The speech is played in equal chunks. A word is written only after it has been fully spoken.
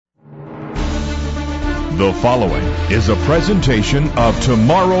The following is a presentation of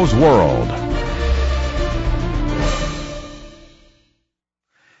Tomorrow's World.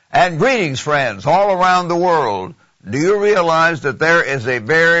 And greetings, friends, all around the world. Do you realize that there is a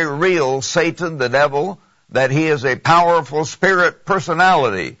very real Satan, the devil, that he is a powerful spirit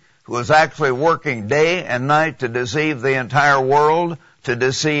personality who is actually working day and night to deceive the entire world, to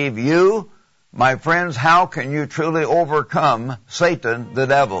deceive you? My friends, how can you truly overcome Satan, the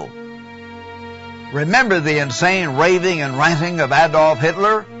devil? Remember the insane raving and ranting of Adolf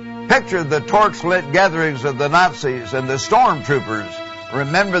Hitler? Picture the torch-lit gatherings of the Nazis and the stormtroopers.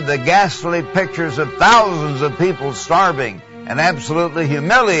 Remember the ghastly pictures of thousands of people starving and absolutely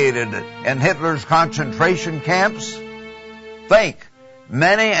humiliated in Hitler's concentration camps? Think.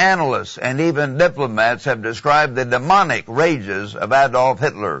 Many analysts and even diplomats have described the demonic rages of Adolf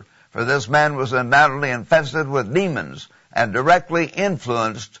Hitler, for this man was undoubtedly infested with demons and directly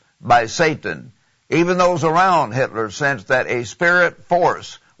influenced by Satan. Even those around Hitler sensed that a spirit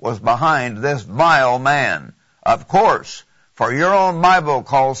force was behind this vile man. Of course, for your own Bible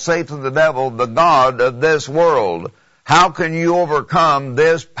calls Satan the devil the god of this world. How can you overcome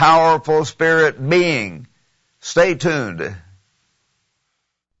this powerful spirit being? Stay tuned.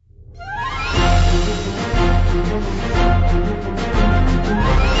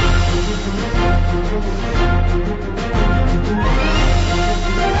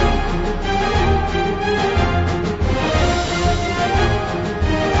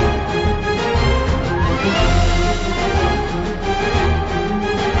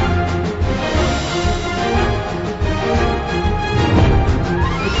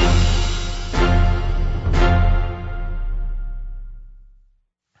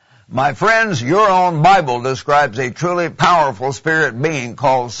 My friends, your own Bible describes a truly powerful spirit being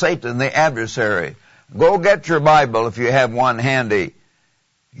called Satan the adversary. Go get your Bible if you have one handy.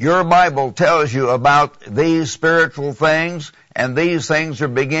 Your Bible tells you about these spiritual things, and these things are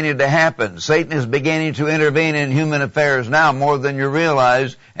beginning to happen. Satan is beginning to intervene in human affairs now more than you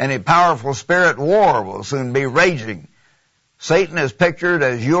realize, and a powerful spirit war will soon be raging. Satan is pictured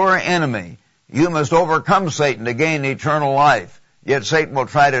as your enemy. You must overcome Satan to gain eternal life. Yet Satan will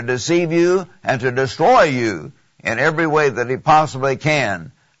try to deceive you and to destroy you in every way that he possibly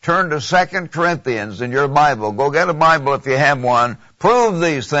can. Turn to 2 Corinthians in your Bible. Go get a Bible if you have one. Prove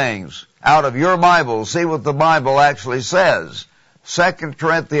these things out of your Bible. See what the Bible actually says. 2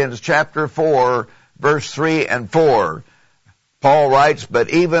 Corinthians chapter 4, verse 3 and 4. Paul writes,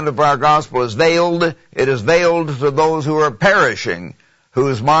 "But even if our gospel is veiled, it is veiled to those who are perishing,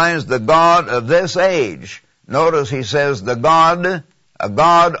 whose minds the God of this age." Notice he says the God, a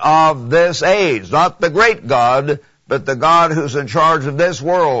God of this age, not the great God, but the God who's in charge of this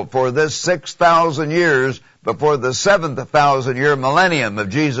world for this 6,000 years before the 7,000-year millennium of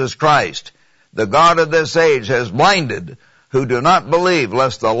Jesus Christ. The God of this age has blinded who do not believe,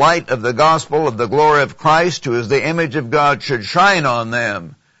 lest the light of the gospel of the glory of Christ, who is the image of God, should shine on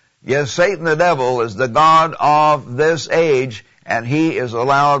them. Yes, Satan the devil is the God of this age, and he is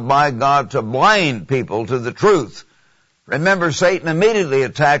allowed by God to blind people to the truth. Remember, Satan immediately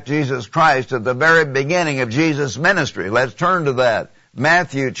attacked Jesus Christ at the very beginning of Jesus' ministry. Let's turn to that.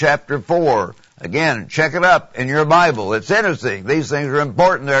 Matthew chapter 4. Again, check it up in your Bible. It's interesting. These things are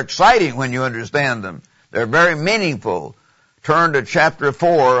important. They're exciting when you understand them. They're very meaningful. Turn to chapter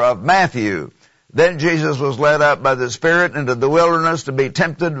 4 of Matthew. Then Jesus was led up by the Spirit into the wilderness to be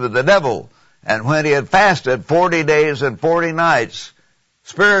tempted with the devil. And when he had fasted 40 days and 40 nights,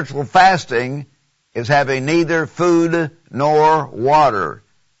 spiritual fasting is having neither food nor water,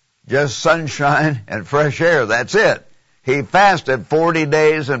 just sunshine and fresh air. That's it. He fasted 40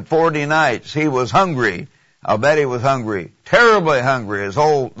 days and 40 nights. He was hungry. I'll bet he was hungry, terribly hungry.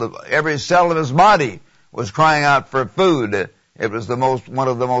 Every cell of his body was crying out for food. It was one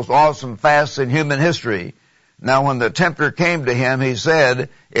of the most awesome fasts in human history. Now when the tempter came to him, he said,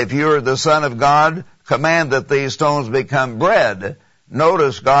 "If you are the Son of God, command that these stones become bread."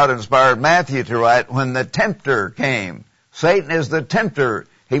 Notice God inspired Matthew to write, when the tempter came. Satan is the tempter.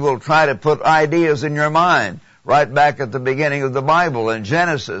 He will try to put ideas in your mind. Right back at the beginning of the Bible in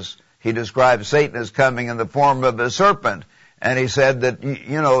Genesis, he described Satan as coming in the form of a serpent. And he said that,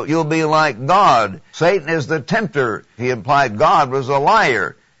 you'll be like God. Satan is the tempter. He implied God was a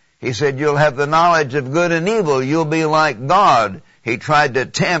liar. He said, you'll have the knowledge of good and evil. You'll be like God. He tried to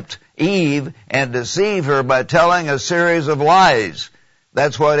tempt Eve and deceive her by telling a series of lies.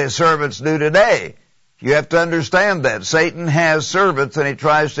 That's what his servants do today. You have to understand that. Satan has servants and he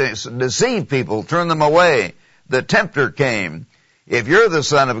tries to deceive people, turn them away. The tempter came. If you're the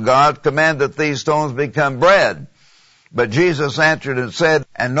Son of God, command that these stones become bread. But Jesus answered and said,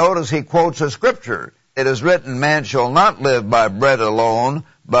 and notice he quotes a scripture. It is written, man shall not live by bread alone,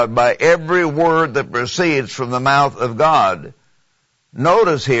 but by every word that proceeds from the mouth of God.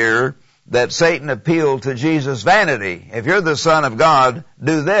 Notice here that Satan appealed to Jesus' vanity. If you're the Son of God,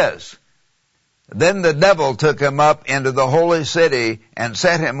 do this. Then the devil took him up into the holy city and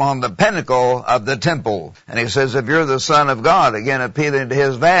set him on the pinnacle of the temple. And he says, if you're the Son of God, again appealing to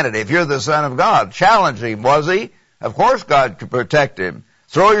his vanity, if you're the Son of God, challenged him, was he? Of course God could protect him.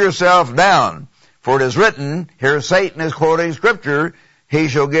 Throw yourself down, for it is written, here Satan is quoting Scripture, he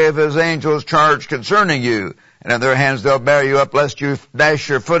shall give his angels charge concerning you, and in their hands they'll bear you up lest you dash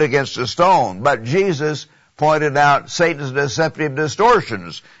your foot against a stone. But Jesus pointed out Satan's deceptive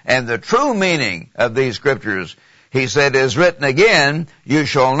distortions and the true meaning of these Scriptures. He said, it is written again, you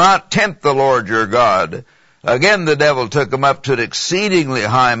shall not tempt the Lord your God. Again the devil took him up to an exceedingly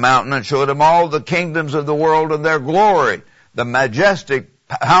high mountain and showed him all the kingdoms of the world and their glory, the majestic,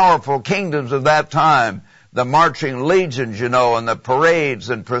 powerful kingdoms of that time, the marching legions, and the parades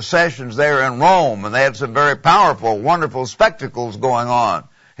and processions there in Rome, and they had some very powerful, wonderful spectacles going on.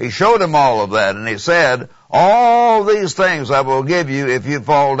 He showed him all of that, and he said, all these things I will give you if you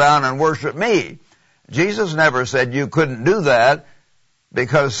fall down and worship me. Jesus never said you couldn't do that,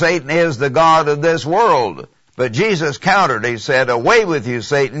 because Satan is the god of this world. But Jesus countered. He said, away with you,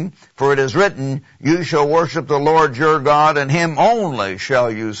 Satan, for it is written, you shall worship the Lord your God, and him only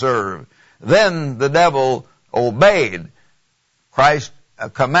shall you serve. Then the devil obeyed. Christ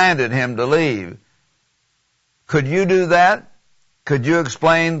commanded him to leave. Could you do that? Could you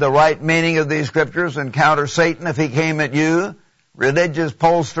explain the right meaning of these Scriptures and counter Satan if he came at you? Religious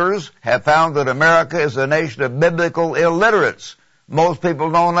pollsters have found that America is a nation of biblical illiterates. Most people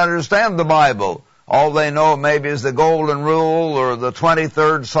don't understand the Bible. All they know maybe is the Golden Rule or the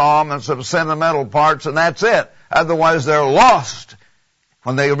 23rd Psalm and some sentimental parts, and that's it. Otherwise, they're lost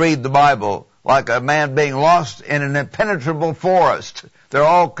when they read the Bible, like a man being lost in an impenetrable forest. They're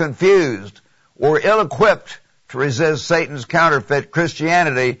all confused. We're ill-equipped to resist Satan's counterfeit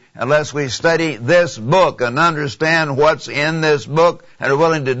Christianity unless we study this book and understand what's in this book and are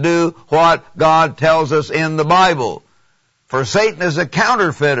willing to do what God tells us in the Bible. For Satan is a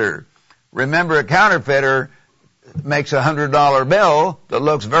counterfeiter. Remember, a counterfeiter makes a $100 bill that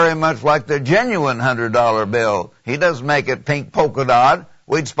looks very much like the genuine $100 bill. He doesn't make it pink polka dot.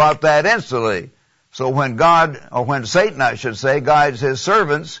 We'd spot that instantly. So when Satan, I should say, guides his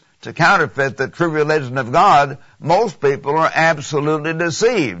servants to counterfeit the true religion of God, most people are absolutely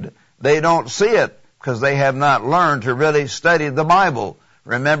deceived. They don't see it because they have not learned to really study the Bible.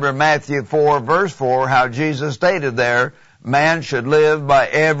 Remember Matthew 4, verse 4, how Jesus stated there, man should live by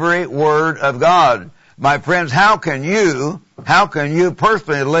every word of God. My friends, how can you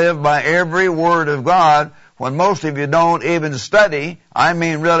personally live by every word of God when most of you don't even study,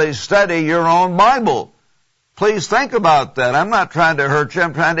 really study your own Bible? Please think about that. I'm not trying to hurt you.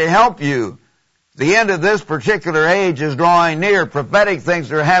 I'm trying to help you. The end of this particular age is drawing near. Prophetic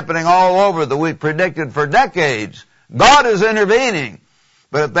things are happening all over that we've predicted for decades. God is intervening.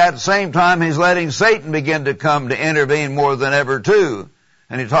 But at that same time, he's letting Satan begin to come to intervene more than ever too.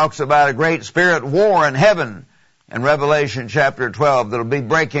 And he talks about a great spirit war in heaven in Revelation chapter 12 that'll be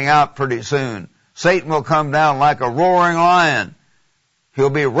breaking out pretty soon. Satan will come down like a roaring lion. He'll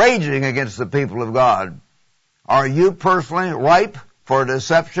be raging against the people of God. Are you personally ripe for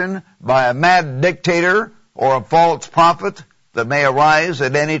deception by a mad dictator or a false prophet that may arise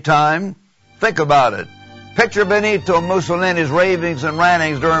at any time? Think about it. Picture Benito Mussolini's ravings and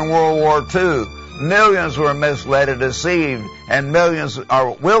rantings during World War II. Millions were misled and deceived, and millions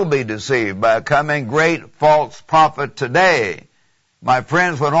will be deceived by a coming great false prophet today. My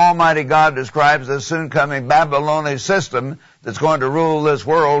friends, when Almighty God describes the soon-coming Babylonian system that's going to rule this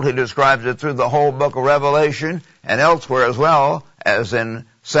world, he describes it through the whole book of Revelation and elsewhere as well as in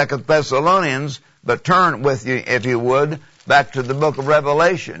 2 Thessalonians. But turn with you, if you would, back to the book of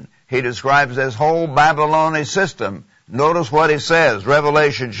Revelation. He describes this whole Babylonian system. Notice what he says,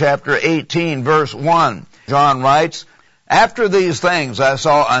 Revelation chapter 18, verse 1. John writes, after these things I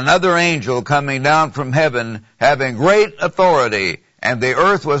saw another angel coming down from heaven, having great authority, and the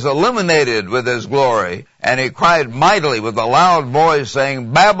earth was illuminated with his glory. And he cried mightily with a loud voice,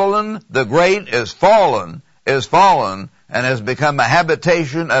 saying, Babylon the great is fallen, and has become a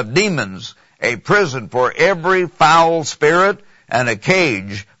habitation of demons, a prison for every foul spirit, and a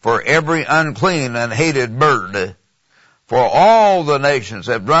cage for every unclean and hated bird. For all the nations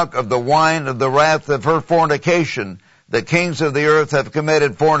have drunk of the wine of the wrath of her fornication. The kings of the earth have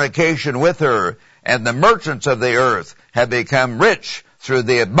committed fornication with her, and the merchants of the earth have become rich through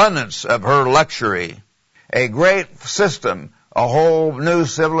the abundance of her luxury. A great system A whole new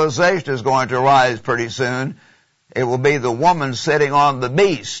civilization is going to rise pretty soon. It will be the woman sitting on the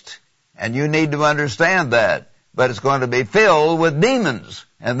beast. And you need to understand that. But it's going to be filled with demons.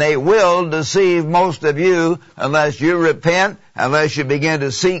 And they will deceive most of you unless you repent, unless you begin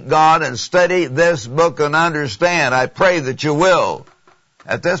to seek God and study this book and understand. I pray that you will.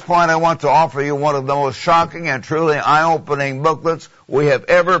 At this point, I want to offer you one of the most shocking and truly eye-opening booklets we have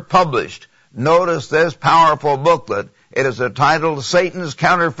ever published. Notice this powerful booklet. It is entitled Satan's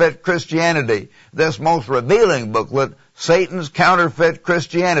Counterfeit Christianity. This most revealing booklet, Satan's Counterfeit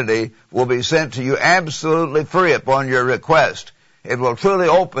Christianity, will be sent to you absolutely free upon your request. It will truly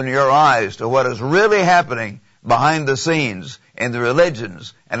open your eyes to what is really happening behind the scenes in the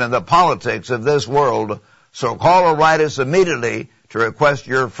religions and in the politics of this world. So call or write us immediately to request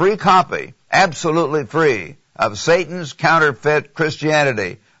your free copy, absolutely free, of Satan's Counterfeit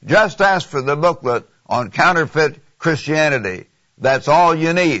Christianity. Just ask for the booklet on counterfeit Christianity. That's all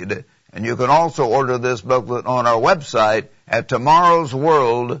you need. And you can also order this booklet on our website at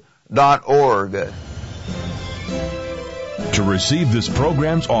tomorrowsworld.org. To receive this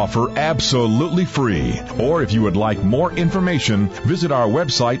program's offer absolutely free, or if you would like more information, visit our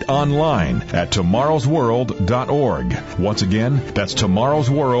website online at tomorrowsworld.org. Once again, that's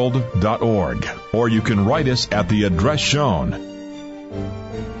tomorrowsworld.org. Or you can write us at the address shown.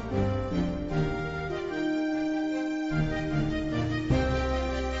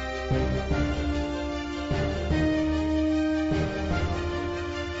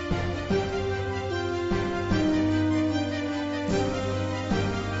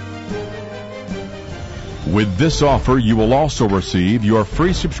 With this offer, you will also receive your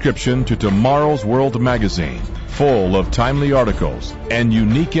free subscription to Tomorrow's World magazine, full of timely articles and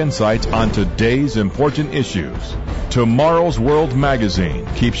unique insights on today's important issues. Tomorrow's World magazine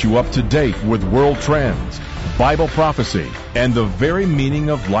keeps you up to date with world trends, Bible prophecy, and the very meaning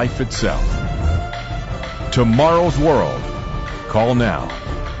of life itself. Tomorrow's World. Call now.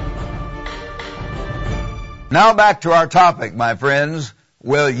 Now back to our topic, my friends.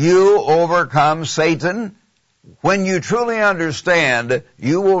 Will you overcome Satan? When you truly understand,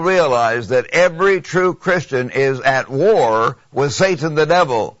 you will realize that every true Christian is at war with Satan the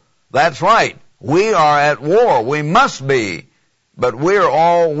devil. That's right. We are at war. We must be. But we're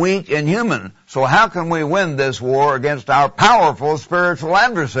all weak and human. So how can we win this war against our powerful spiritual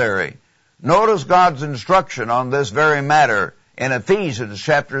adversary? Notice God's instruction on this very matter in Ephesians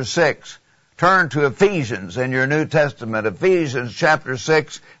chapter 6. Turn to Ephesians in your New Testament, Ephesians chapter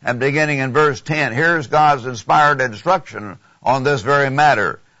 6 and beginning in verse 10. Here's God's inspired instruction on this very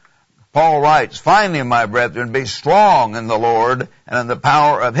matter. Paul writes, "Finally, my brethren, be strong in the Lord and in the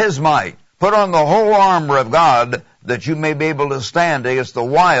power of His might. Put on the whole armor of God that you may be able to stand against the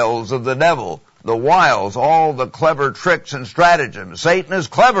wiles of the devil." The wiles, all the clever tricks and stratagems. Satan is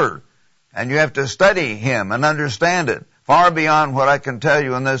clever, and you have to study him and understand it, far beyond what I can tell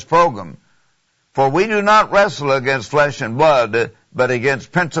you in this program. For we do not wrestle against flesh and blood, but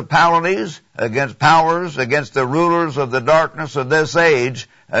against principalities, against powers, against the rulers of the darkness of this age,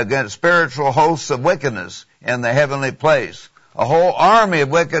 against spiritual hosts of wickedness in the heavenly place. A whole army of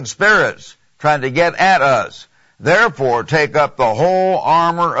wicked spirits trying to get at us. Therefore, take up the whole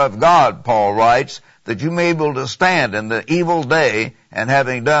armor of God, Paul writes, that you may be able to stand in the evil day, and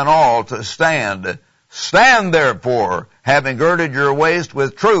having done all, to stand. Stand therefore, having girded your waist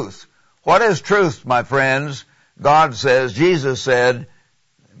with truth. What is truth, my friends? God says, Jesus said,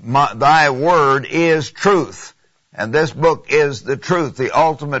 thy word is truth. And this book is the truth, the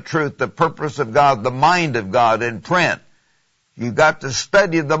ultimate truth, the purpose of God, the mind of God in print. You've got to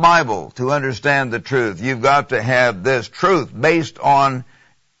study the Bible to understand the truth. You've got to have this truth based on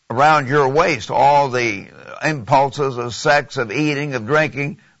around your waist. All the impulses of sex, of eating, of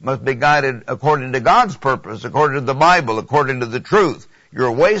drinking must be guided according to God's purpose, according to the Bible, according to the truth.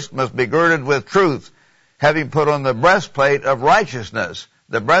 Your waist must be girded with truth, having put on the breastplate of righteousness.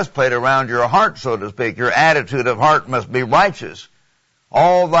 The breastplate around your heart, so to speak. Your attitude of heart must be righteous.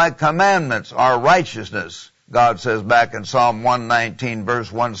 All thy commandments are righteousness, God says back in Psalm 119,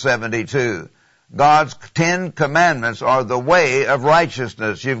 verse 172. God's 10 commandments are the way of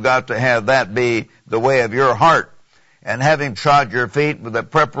righteousness. You've got to have that be the way of your heart. And having shod your feet with the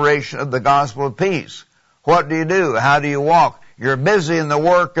preparation of the gospel of peace. What do you do? How do you walk? You're busy in the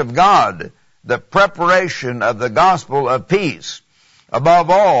work of God, the preparation of the gospel of peace.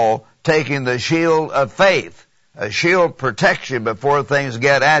 Above all, taking the shield of faith. A shield protects you before things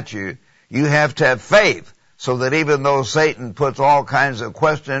get at you. You have to have faith so that even though Satan puts all kinds of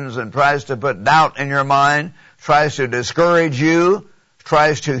questions and tries to put doubt in your mind, tries to discourage you,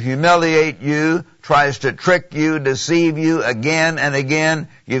 tries to humiliate you, tries to trick you, deceive you again and again,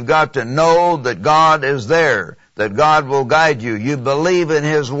 you've got to know that God is there, that God will guide you. You believe in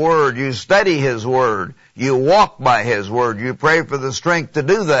His Word. You study His Word. You walk by His Word. You pray for the strength to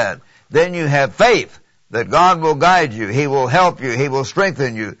do that. Then you have faith that God will guide you. He will help you. He will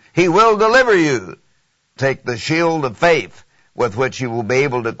strengthen you. He will deliver you. Take the shield of faith with which you will be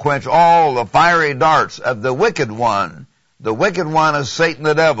able to quench all the fiery darts of the wicked one. The wicked one is Satan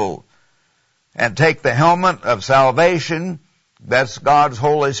the devil. And take the helmet of salvation. That's God's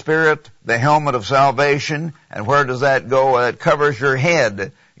Holy Spirit, the helmet of salvation. And where does that go? It covers your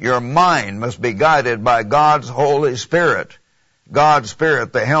head. Your mind must be guided by God's Holy Spirit. God's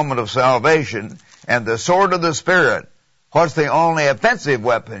Spirit, the helmet of salvation. And the sword of the Spirit. What's the only offensive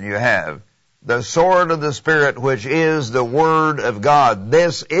weapon you have? The sword of the Spirit, which is the Word of God.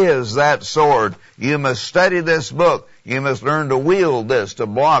 This is that sword. You must study this book. You must learn to wield this, to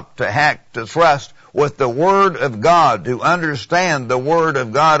block, to hack, to thrust with the Word of God, to understand the Word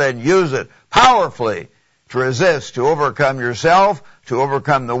of God and use it powerfully to resist, to overcome yourself, to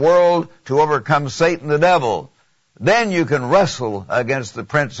overcome the world, to overcome Satan the devil. Then you can wrestle against the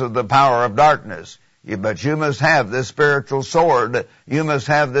prince of the power of darkness. But you must have this spiritual sword. You must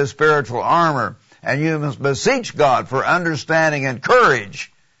have this spiritual armor. And you must beseech God for understanding and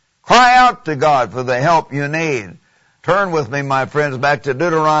courage. Cry out to God for the help you need. Turn with me, my friends, back to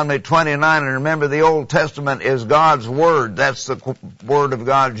Deuteronomy 29. And remember, the Old Testament is God's Word. That's the Word of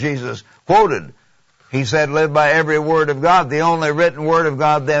God Jesus quoted. He said, live by every word of God. The only written Word of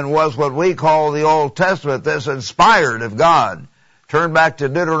God then was what we call the Old Testament. This inspired of God. Turn back to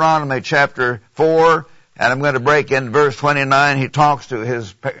Deuteronomy chapter 4, and I'm going to break in verse 29. He talks to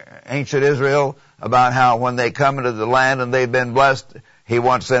his ancient Israel about how when they come into the land and they've been blessed, he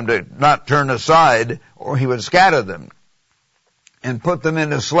wants them to not turn aside, or he would scatter them and put them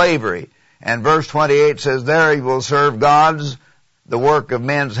into slavery. And verse 28 says, there you will serve gods, the work of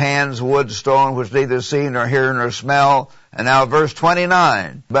men's hands, wood, stone, which neither see nor hear nor smell. And now verse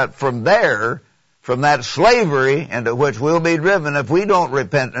 29, but from there, from that slavery into which we'll be driven if we don't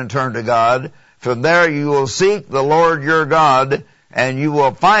repent and turn to God, from there you will seek the Lord your God, and you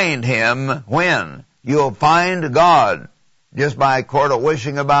will find Him when? You will find God. Just by sort of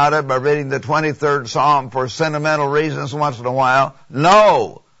wishing about it, by reading the 23rd Psalm for sentimental reasons once in a while.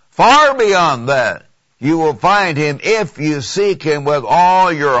 No! Far beyond that. You will find Him if you seek Him with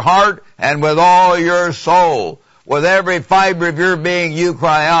all your heart and with all your soul. With every fiber of your being, you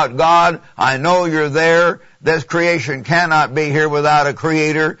cry out, God, I know you're there. This creation cannot be here without a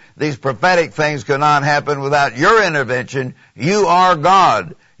creator. These prophetic things cannot happen without your intervention. You are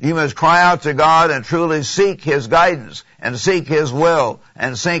God. You must cry out to God and truly seek His guidance and seek His will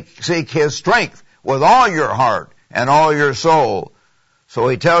and seek His strength with all your heart and all your soul. So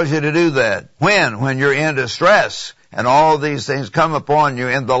He tells you to do that. When you're in distress. And all these things come upon you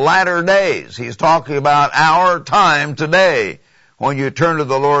in the latter days. He's talking about our time today when you turn to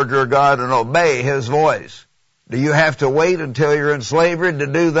the Lord your God and obey His voice. Do you have to wait until you're in slavery to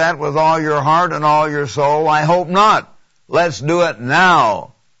do that with all your heart and all your soul? I hope not. Let's do it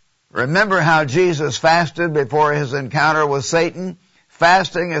now. Remember how Jesus fasted before His encounter with Satan?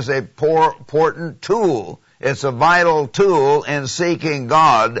 Fasting is a important tool. It's a vital tool in seeking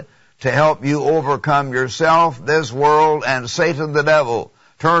God to help you overcome yourself, this world, and Satan the devil.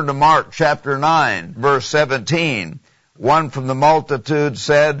 Turn to Mark chapter 9, verse 17. One from the multitude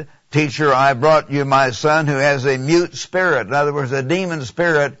said, Teacher, I brought you my son who has a mute spirit. In other words, a demon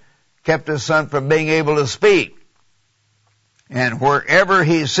spirit kept his son from being able to speak. And wherever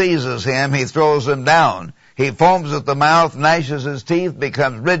he seizes him, he throws him down. He foams at the mouth, gnashes his teeth,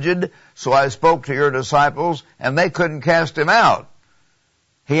 becomes rigid. So I spoke to your disciples, and they couldn't cast him out.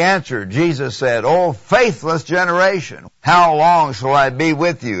 He answered, Jesus said, O faithless generation, how long shall I be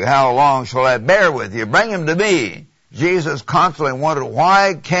with you? How long shall I bear with you? Bring him to me. Jesus constantly wondered,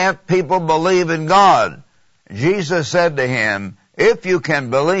 why can't people believe in God? Jesus said to him, if you can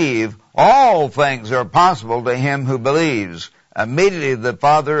believe, all things are possible to him who believes. Immediately the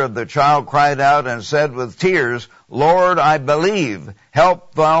father of the child cried out and said with tears, Lord, I believe.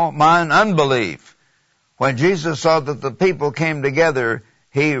 Help thou mine unbelief. When Jesus saw that the people came together,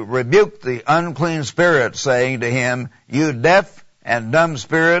 He rebuked the unclean spirit, saying to him, You deaf and dumb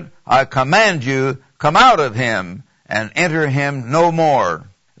spirit, I command you, come out of him, and enter him no more.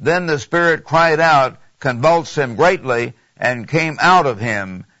 Then the spirit cried out, convulsed him greatly, and came out of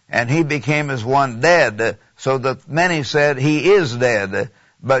him, and he became as one dead, so that many said, He is dead.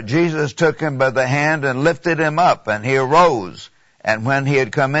 But Jesus took him by the hand and lifted him up, and he arose. And when he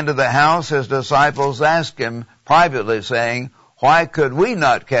had come into the house, his disciples asked him privately, saying, why could we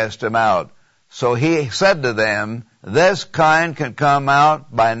not cast him out? So he said to them, this kind can come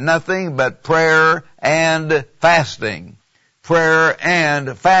out by nothing but prayer and fasting. Prayer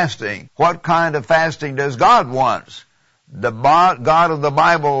and fasting. What kind of fasting does God want? The God of the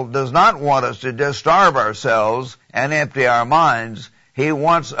Bible does not want us to just starve ourselves and empty our minds. He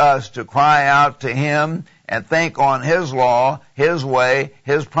wants us to cry out to Him and think on His law, His way,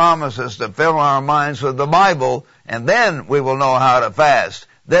 His promises, to fill our minds with the Bible, and then we will know how to fast.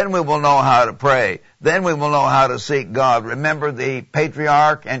 Then we will know how to pray. Then we will know how to seek God. Remember the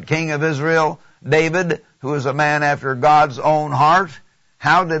patriarch and king of Israel, David, who was a man after God's own heart?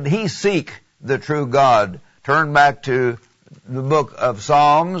 How did he seek the true God? Turn back to the book of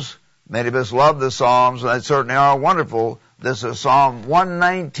Psalms. Many of us love the Psalms, and they certainly are wonderful. This is Psalm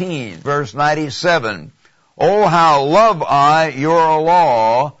 119, verse 97. Oh, how love I your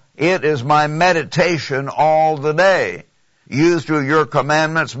law! It is my meditation all the day. You through your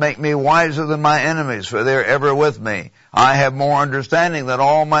commandments make me wiser than my enemies, for they are ever with me. I have more understanding than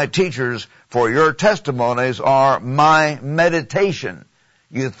all my teachers, for your testimonies are my meditation.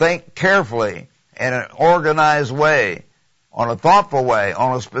 You think carefully in an organized way, on a thoughtful way,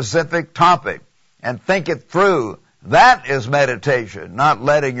 on a specific topic, and think it through. That is meditation, not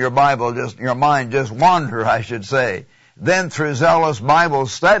letting your mind just wander, I should say. Then through zealous Bible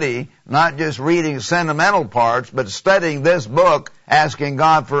study, not just reading sentimental parts, but studying this book, asking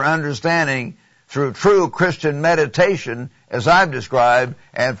God for understanding through true Christian meditation, as I've described,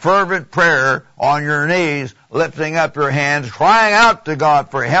 and fervent prayer on your knees, lifting up your hands, crying out to God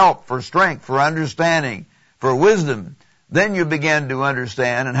for help, for strength, for understanding, for wisdom. Then you begin to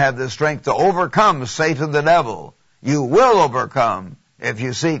understand and have the strength to overcome Satan the devil. You will overcome if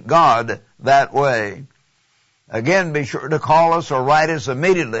you seek God that way. Again, be sure to call us or write us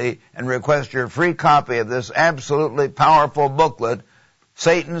immediately and request your free copy of this absolutely powerful booklet,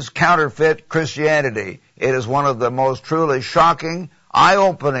 Satan's Counterfeit Christianity. It is one of the most truly shocking,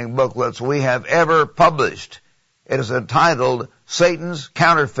 eye-opening booklets we have ever published. It is entitled Satan's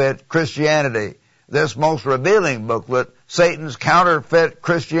Counterfeit Christianity. This most revealing booklet, Satan's Counterfeit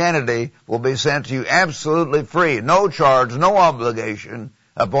Christianity, will be sent to you absolutely free, no charge, no obligation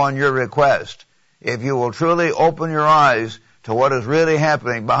upon your request. If you will truly open your eyes to what is really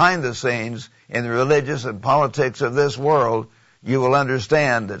happening behind the scenes in the religious and politics of this world, you will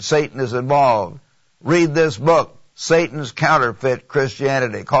understand that Satan is involved. Read this book, Satan's Counterfeit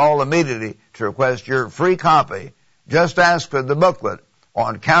Christianity. Call immediately to request your free copy. Just ask for the booklet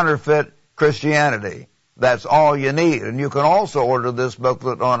on counterfeit Christianity. That's all you need. And you can also order this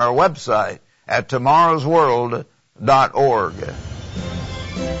booklet on our website at tomorrowsworld.org.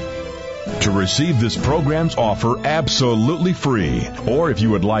 To receive this program's offer absolutely free, or if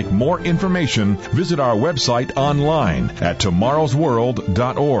you would like more information, visit our website online at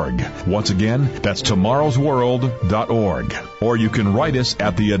tomorrowsworld.org. Once again, that's tomorrowsworld.org. Or you can write us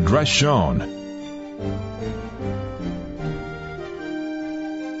at the address shown.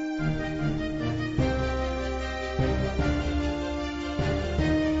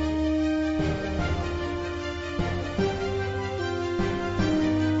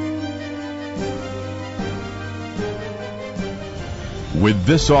 With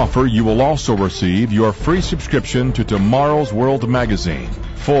this offer, you will also receive your free subscription to Tomorrow's World magazine,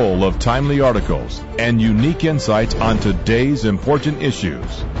 full of timely articles and unique insights on today's important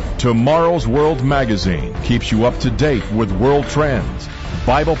issues. Tomorrow's World magazine keeps you up to date with world trends,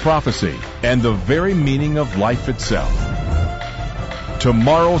 Bible prophecy, and the very meaning of life itself.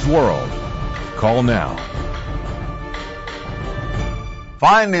 Tomorrow's World. Call now.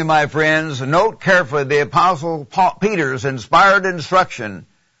 Finally, my friends, note carefully the Apostle Peter's inspired instruction.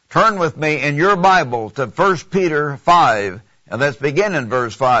 Turn with me in your Bible to 1 Peter 5, and let's begin in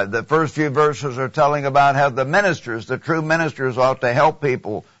verse 5. The first few verses are telling about how the ministers, the true ministers, ought to help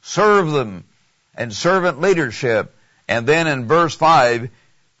people, serve them, and servant leadership. And then in verse 5,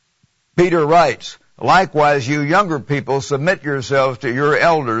 Peter writes, likewise, you younger people, submit yourselves to your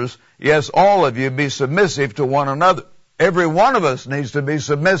elders. Yes, all of you be submissive to one another. Every one of us needs to be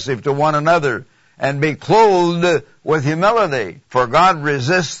submissive to one another and be clothed with humility. For God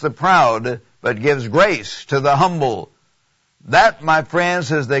resists the proud, but gives grace to the humble. That, my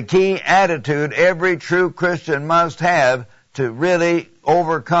friends, is the key attitude every true Christian must have to really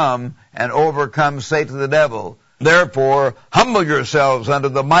overcome Satan the devil. Therefore, humble yourselves under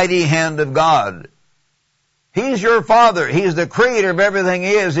the mighty hand of God. He's your Father. He's the creator of everything He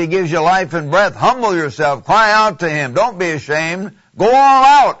is. He gives you life and breath. Humble yourself. Cry out to Him. Don't be ashamed. Go all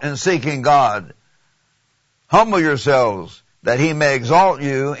out in seeking God. Humble yourselves that he may exalt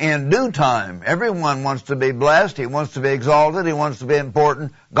you in due time. Everyone wants to be blessed. He wants to be exalted. He wants to be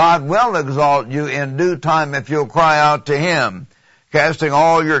important. God will exalt you in due time if you'll cry out to him, casting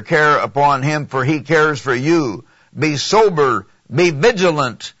all your care upon him, for he cares for you. Be sober, be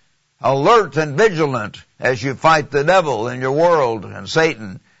vigilant, alert and vigilant as you fight the devil in your world and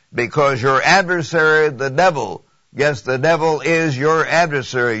Satan, because your adversary, the devil, yes, the devil is your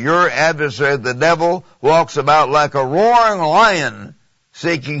adversary. Your adversary, the devil, walks about like a roaring lion,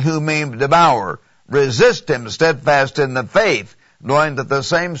 seeking whom he may devour. Resist him steadfast in the faith, knowing that the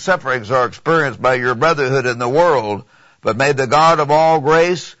same sufferings are experienced by your brotherhood in the world. But may the God of all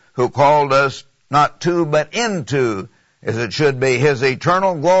grace, who called us not to but into, as it should be, his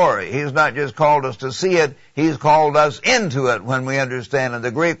eternal glory. He's not just called us to see it, he's called us into it when we understand. And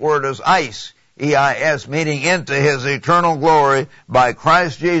the Greek word is eis, E-I-S, meaning into his eternal glory by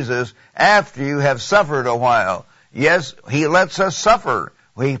Christ Jesus after you have suffered a while. Yes, he lets us suffer.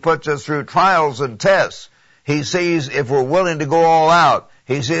 He puts us through trials and tests. He sees if we're willing to go all out.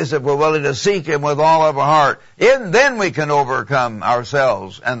 He sees if we're willing to seek him with all of our heart. And then we can overcome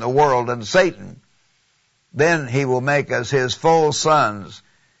ourselves and the world and Satan. Then he will make us his full sons.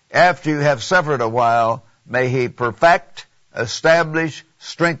 After you have suffered a while, may he perfect, establish,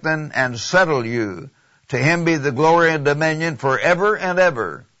 strengthen, and settle you. To him be the glory and dominion forever and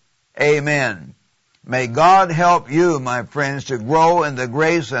ever. Amen. May God help you, my friends, to grow in the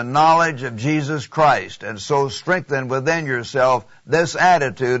grace and knowledge of Jesus Christ, and so strengthen within yourself this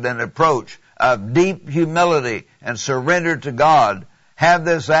attitude and approach of deep humility and surrender to God. Have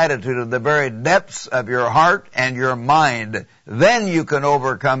this attitude of the very depths of your heart and your mind. Then you can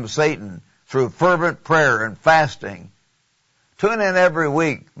overcome Satan through fervent prayer and fasting. Tune in every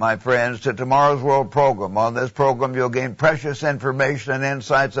week, my friends, to Tomorrow's World program. On this program, you'll gain precious information and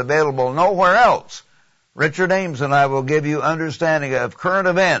insights available nowhere else. Richard Ames and I will give you understanding of current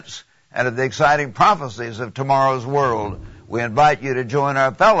events and of the exciting prophecies of tomorrow's world. We invite you to join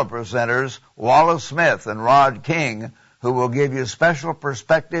our fellow presenters, Wallace Smith and Rod King, who will give you special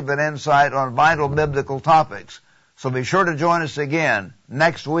perspective and insight on vital biblical topics. So be sure to join us again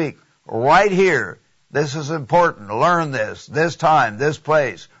next week, right here. This is important. Learn this time, this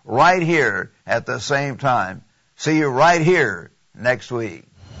place, right here at the same time. See you right here next week.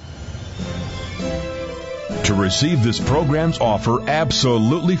 To receive this program's offer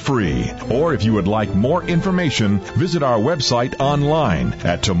absolutely free, or if you would like more information, visit our website online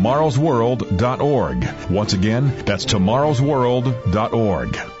at tomorrowsworld.org. Once again, that's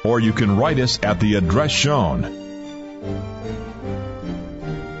tomorrowsworld.org. Or you can write us at the address shown.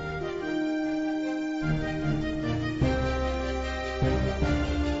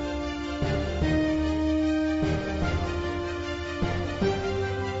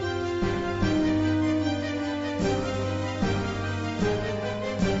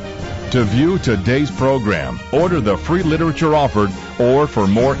 To view today's program, order the free literature offered, or for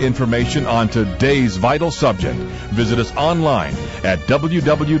more information on today's vital subject, visit us online at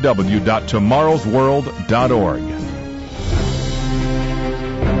www.tomorrowsworld.org.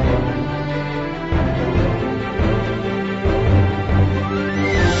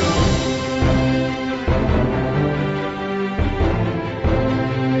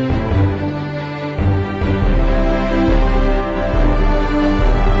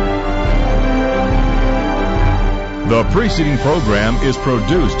 The preceding program is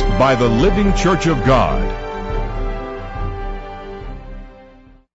produced by the Living Church of God.